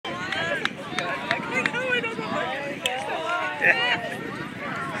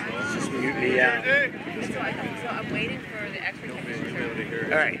Just mute me out. So I'm waiting for the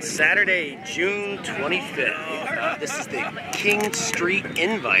expectation. All right, Saturday, June 25th. This is the King Street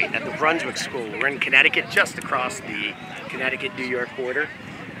Invite at the Brunswick School. We're in Connecticut, just across the Connecticut-New York border.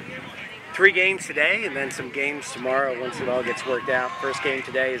 3 games today, and then some games tomorrow once it all gets worked out. First game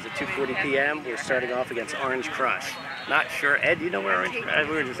today is at 2:40 p.m. We're starting off against Orange Crush. Not sure. Ed, do you know where Orange Crush is?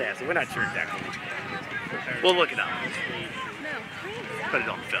 We were just asking. We're not sure exactly. We'll look it up. Put it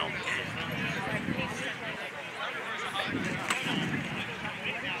on film.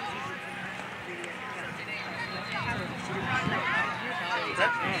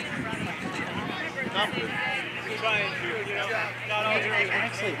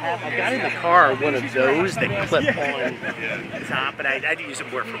 I've got in the car one of those that clip on the top, but I'd use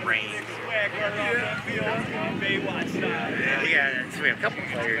it more for rain. So we have a couple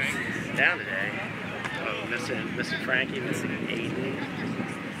players down today. Oh, missing Frankie, missing Aiden.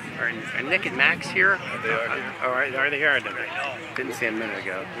 Are Nick and Max here? They are. Are they here? Didn't see him a minute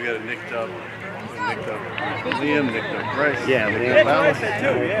ago. We got a nicked up Liam, nicked up Bryce. Yeah,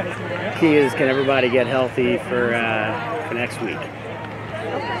 Liam. Key is, can everybody get healthy for next week?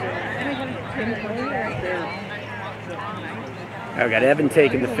 I've got Evan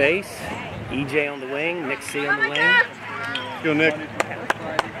taking the face, EJ on the wing, Nick C on the wing. Go, Nick.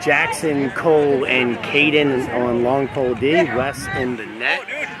 Jackson, Cole, and Caden on long pole D. Wes in the net.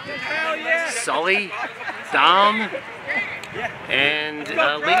 Sully, Dom, and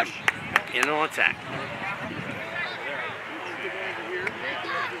Lee in on attack.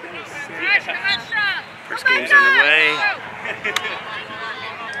 First game's underway.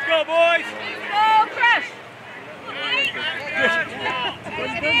 Go, boys! Go, Crush!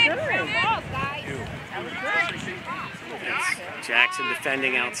 That's Jackson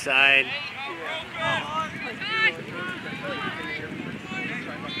defending outside.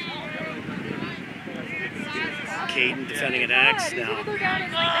 Caden defending at X. Now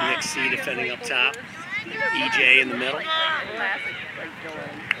Nick C defending up top. EJ in the middle.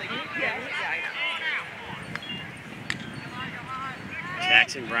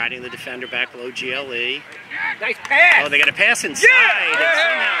 Jackson riding the defender back below GLE. Nice pass! Oh, they got a pass inside. Yeah! It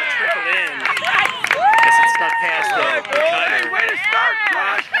somehow trickled in. Guess it stuck past the cutter. Way to start,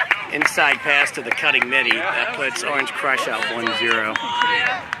 Crush! Inside pass to the cutting midi. That puts Orange Crush out 1-0.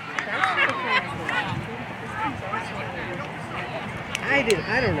 I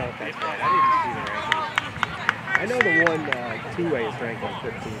don't know if that's bad. I didn't see the ranking. I know the one two-way is ranked on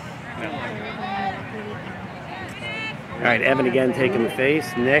 15. All right, Evan again taking the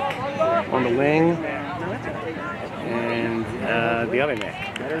face. Nick on the wing. And the other Nick.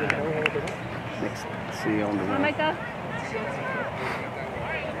 Nick C on the wing. Micah.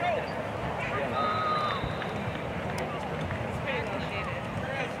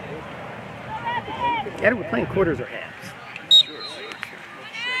 Yeah, we're playing quarters or halves.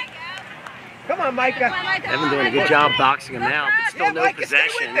 Come on, Micah. Evan doing a good job boxing him out, but still no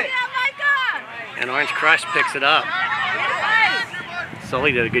possession. And Orange Crush picks it up.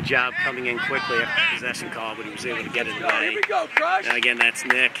 Sully did a good job coming in quickly after the possession call, but he was able to get it away. Here we go, Crush! Now again, that's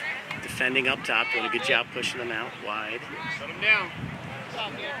Nick defending up top, doing a good job pushing them out wide. Shut him down.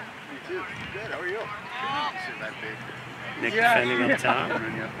 You too. Good, how are you? Nick defending up top.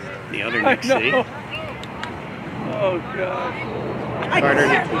 The other Nick C. Oh, God. Carter.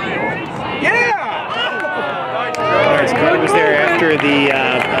 Yeah! Carter was there after the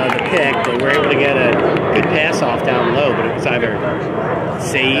pick. They were able to get a good pass off down low, but it was either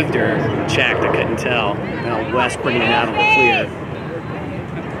saved or checked. I couldn't tell. Now West bringing it out on the clear.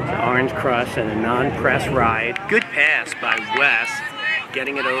 Orange Crush and a non-press ride. Good pass by West,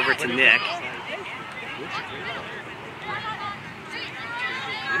 getting it over to Nick.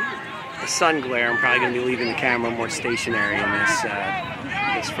 The sun glare, I'm probably going to be leaving the camera more stationary in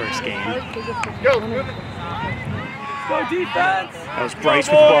this first game. Go defense! That was Bryce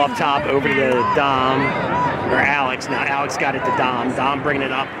with the ball up top, over to the Dom, or Alex. Now Alex got it to Dom. Dom bringing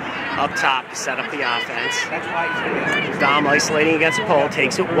it up top to set up the offense. Dom isolating against the pole,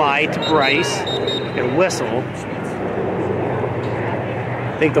 takes it wide to Bryce. Get a whistle.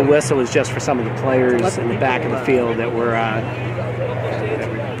 I think the whistle is just for some of the players in the back of the field that were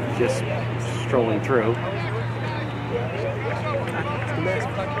just strolling through.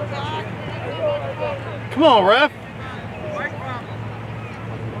 Come on, ref.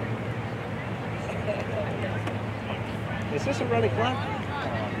 Is this a running clock?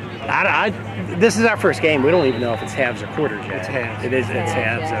 This is our first game. We don't even know if it's halves or quarters yet. It's halves. It is. It's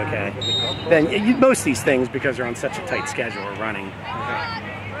halves. Okay. Then most of these things, because they're on such a tight schedule, are running.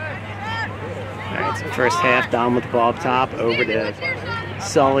 Alright, so first half, Dom with the ball up top, over to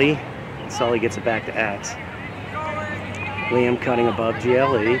Sully. Sully gets it back to X. Liam cutting above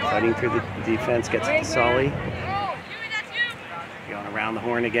GLE, cutting through the defense, gets it to Sully. Going around the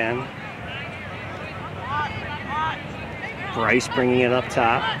horn again. Bryce bringing it up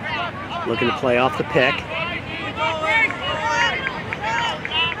top, looking to play off the pick.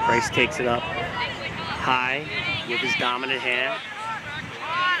 Bryce takes it up high with his dominant hand.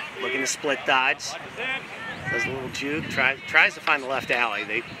 Looking to split dodge. Does a little juke, tries to find the left alley.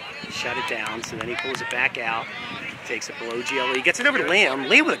 They shut it down, so then he pulls it back out. Takes it below GLE, gets it over to Liam.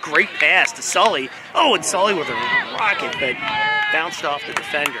 Liam with a great pass to Sully. Oh, and Sully with a rocket, but bounced off the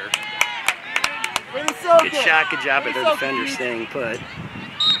defender. Good shot, good job by their defender staying put.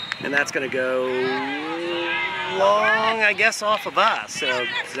 And that's going to go long, I guess, off of us. So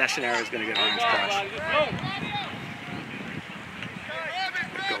possession arrow is going to go to Orange Crush.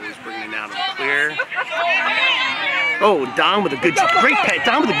 The goalie's bringing it down to the clear. Oh, Dom with a great pick.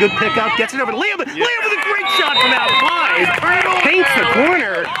 Dom with a good pickup, gets it over to Liam. Liam with a great shot from out wide. Paints the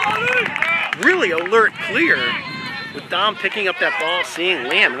corner. Really alert clear. With Dom picking up that ball, seeing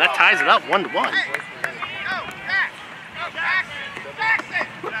Liam, and that ties it up 1-1.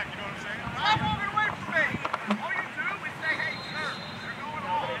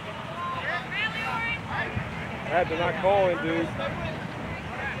 They're not calling, dude.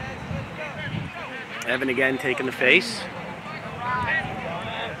 Evan again taking the face.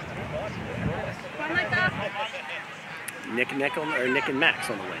 Nick and Max on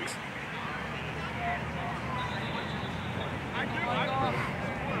the wings.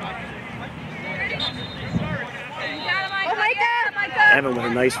 Evan with a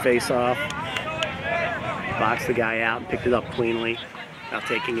nice face off. Boxed the guy out and picked it up cleanly. Now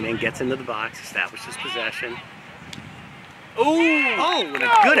taking it in, gets into the box, establishes possession. Oh, and a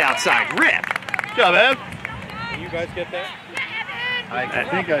good outside rip. Good job, Ev. Can you guys get that? I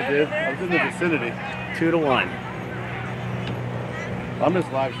think I did. I was in the vicinity. 2-1. I'm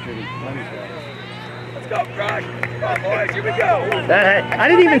just live streaming. Let's go, Crush. Come on, boys. Here we go. I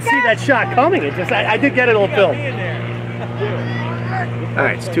didn't even see that shot coming. It just I did get it on film. All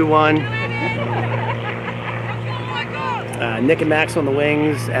right, it's 2-1. Nick and Max on the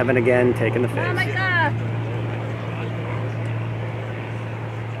wings. Evan again taking the face. Oh my God.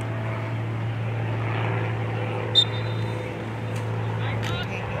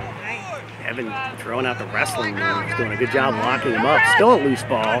 Evan throwing out the wrestling moves, doing a good job locking him up. Still a loose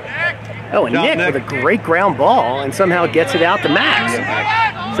ball. Oh, and Nick with a great ground ball and somehow gets it out to Max.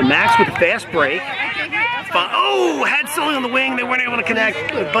 So Max with a fast break. Oh, had Sully on the wing. They weren't able to connect,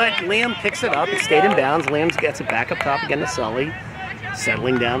 but Liam picks it up. It stayed in bounds. Liam gets it back up top again to Sully,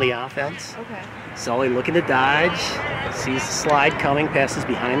 settling down the offense. Okay. Sully looking to dodge, sees the slide coming, passes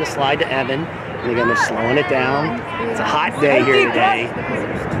behind the slide to Evan, and again they're slowing it down. It's a hot day here today.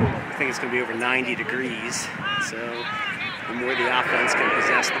 I think it's going to be over 90 degrees, so the more the offense can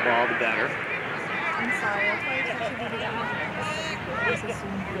possess the ball, the better. I'm sorry. I'll probably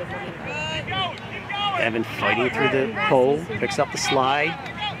Evan fighting through the pole, picks up the slide,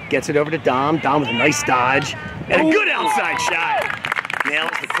 gets it over to Dom. Dom with a nice dodge, and a good outside shot.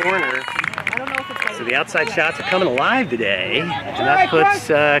 Nails the corner. So the outside shots are coming alive today, and that puts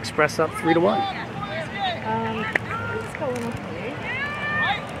Express up 3-1. Let's go in with me.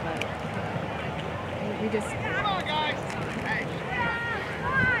 We just. Come on, guys.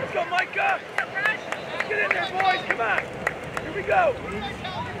 Let's go, Micah. Get in there, boys. Come on. Here we go.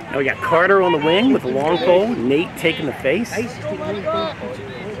 Now we got Carter on the wing with a long pole. Nate taking the face.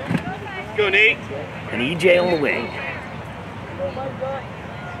 Go, Nate. And EJ on the wing.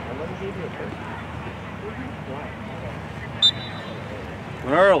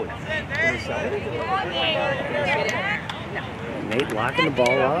 Early. Nate locking the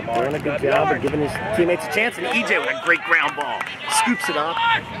ball up, doing a good job of giving his teammates a chance. And EJ with a great ground ball. Scoops it up.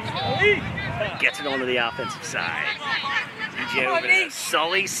 Gets it onto the offensive side. EJ over to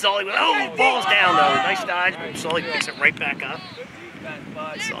Sully. Sully with, oh, ball's down though. Nice dodge. Sully picks it right back up.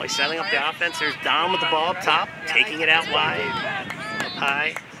 Sully setting up the offense. There's Dom with the ball up top, taking it out wide, up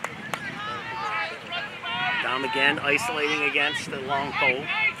high. Dom again isolating against the long pole.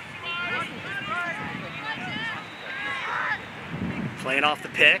 Playing off the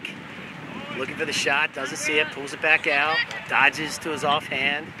pick. Looking for the shot, doesn't see it, pulls it back out, dodges to his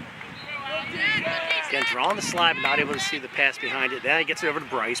offhand. Again, drawing the slide, but not able to see the pass behind it. Then he gets it over to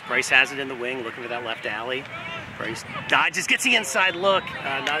Bryce. Bryce has it in the wing, looking for that left alley. Bryce dodges, gets the inside look,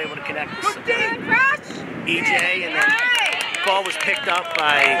 not able to connect with EJ, and then the ball was picked up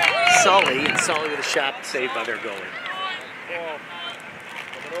by Sully, and Sully with a shot saved by their goalie. Ball.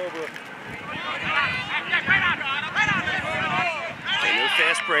 Coming over. Okay, no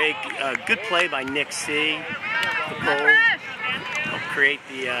fast break. Good play by Nick C. The pole will create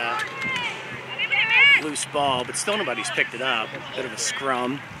the loose ball, but still nobody's picked it up. Bit of a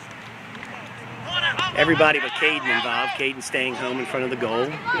scrum. Everybody but Caden involved. Caden staying home in front of the goal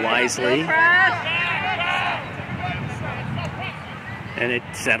wisely. And it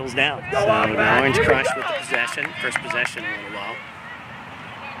settles down. So the Orange Crush with the possession. First possession in a little while.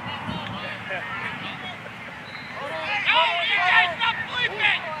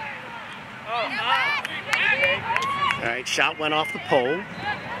 All right, shot went off the pole.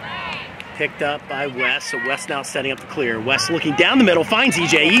 Picked up by Wes. So Wes now setting up the clear. Wes looking down the middle, finds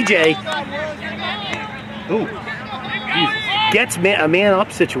EJ. EJ gets a man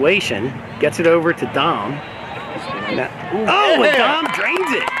up situation. Gets it over to Dom. Oh, and Dom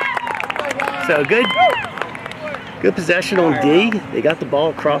drains it. So good possession on D. They got the ball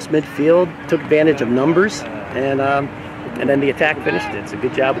across midfield, took advantage of numbers, and then the attack finished it. So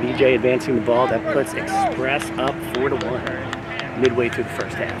good job with EJ advancing the ball. That puts Express up 4-1 midway through the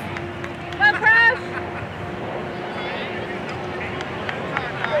first half. Go, Crush!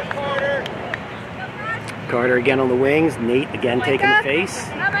 Carter again on the wings. Nate again taking the face.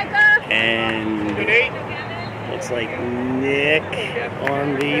 And looks like Nick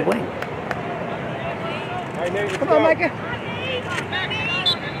on the wing. Come on, Micah.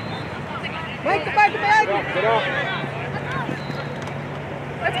 Micah.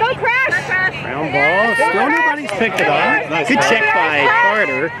 Let's go, Crush! Ground ball. Still nobody's picked it up. Good check by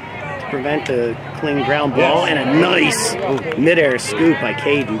Carter to prevent the clean ground ball. And a nice mid-air scoop by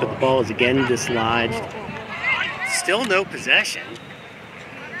Caden, but the ball is again dislodged. Still no possession.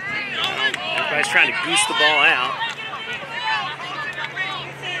 Everybody's trying to goose the ball out.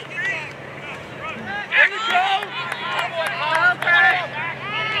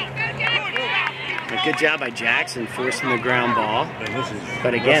 A good job by Jackson forcing the ground ball.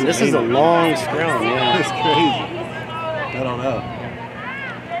 But again, this is a long scrum. Yeah, That's crazy. I don't know.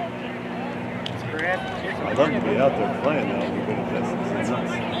 I'd love to be out there playing now. It'd be good at this. It's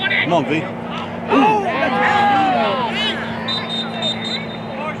nuts. Come on, V.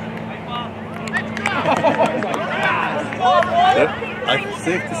 It's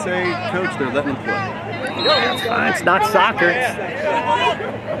safe to say, Coach, they're letting them play. It's not soccer.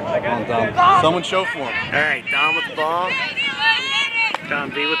 Come on, Dom. Someone show for him. All right, Dom with the ball.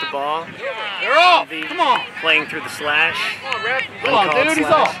 Dom V with the ball. They're off. V Come on. playing through the slash. Come on, dude. He's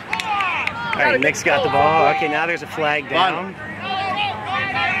off. All right, Nick's got the ball. Okay, now there's a flag down.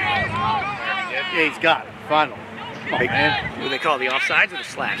 Yeah, he's got it. Finally. Come on, man. What do they call it, the offsides or the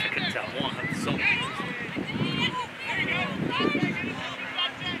slash? I couldn't tell.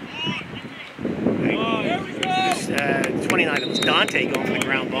 29, it was Dante going for the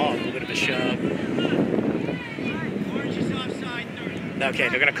ground ball. A little bit of a shove. Okay,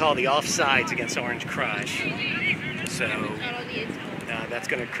 they're going to call the offsides against Orange Crush. So that's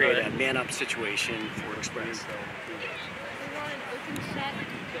going to create a man-up situation for Express.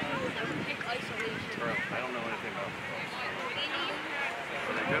 I don't know anything about it.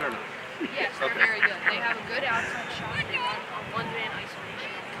 Are they good or not? Yes, they're very good. They have a good outside shot. They run a one-man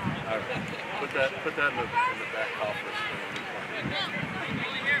isolation. All right. Put that in the back office.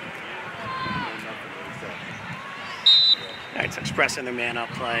 All right, so Express in their man-up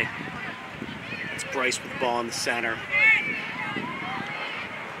play. It's Bryce with the ball in the center.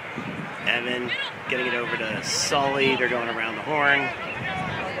 Evan getting it over to Sully. They're going around the horn.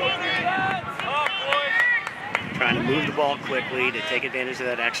 Trying to move the ball quickly to take advantage of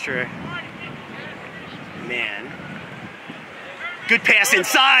that extra man. Good pass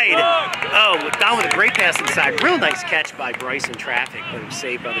inside. Oh, down with a great pass inside. Real nice catch by Bryce in traffic, but it was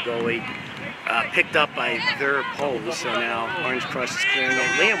saved by the goalie. Picked up by their poles, so now Orange Crush is clearing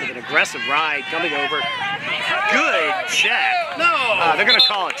over. Liam with an aggressive ride coming over. Good check. No! They're going to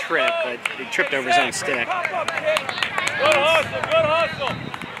call a trip, but he tripped over his own stick. Good hustle.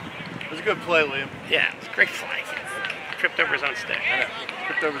 It was a good play, Liam. Yeah, it's a great play. Tripped over his own stick. Yeah.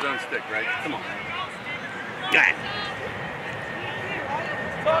 Tripped over his own stick, right? Come on. Got it.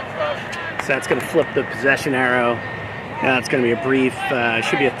 So that's going to flip the possession arrow. Now it's going to be a brief,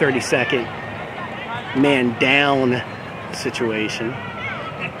 should be a 30-second man down situation.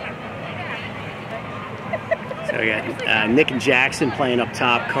 So we got Nick and Jackson playing up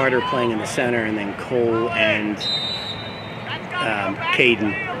top, Carter playing in the center, and then Cole and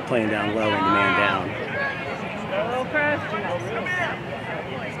Caden playing down low and the man down.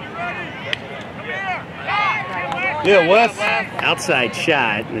 Yeah, Wes. Outside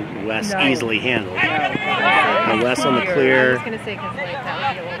shot, and Wes easily handled. And Wes on the clear. I was gonna say because like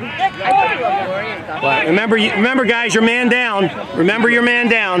that would be a little. I thought you were Gloria and got But remember, guys, your man down. Remember your man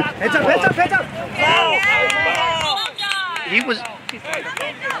down. Heads up, heads up, heads up. He was.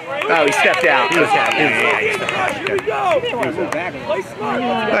 Oh, he stepped out. He was out. Here we go. All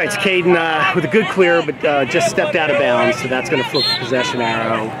right, it's Caden with a good clear, but just stepped out of bounds, so that's going to flip the possession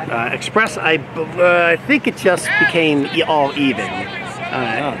arrow. Express, I think it just became all even.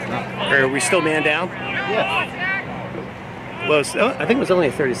 Are we still man down? Yeah. Well, I think it was only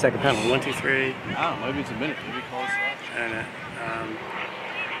a 30-second penalty. 1, 2, 3. I don't know, maybe it's a minute. Maybe call us I don't know.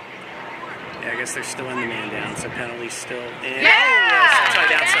 Yeah, I guess they're still in the man down, so penalty's still in. Outside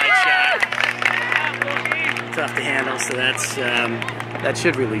shot. Tough to handle, so that's that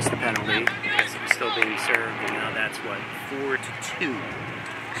should release the penalty. It's still being served, and now that's what, 4-2.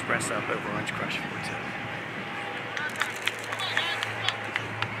 Express up over Orange Crush 4-2.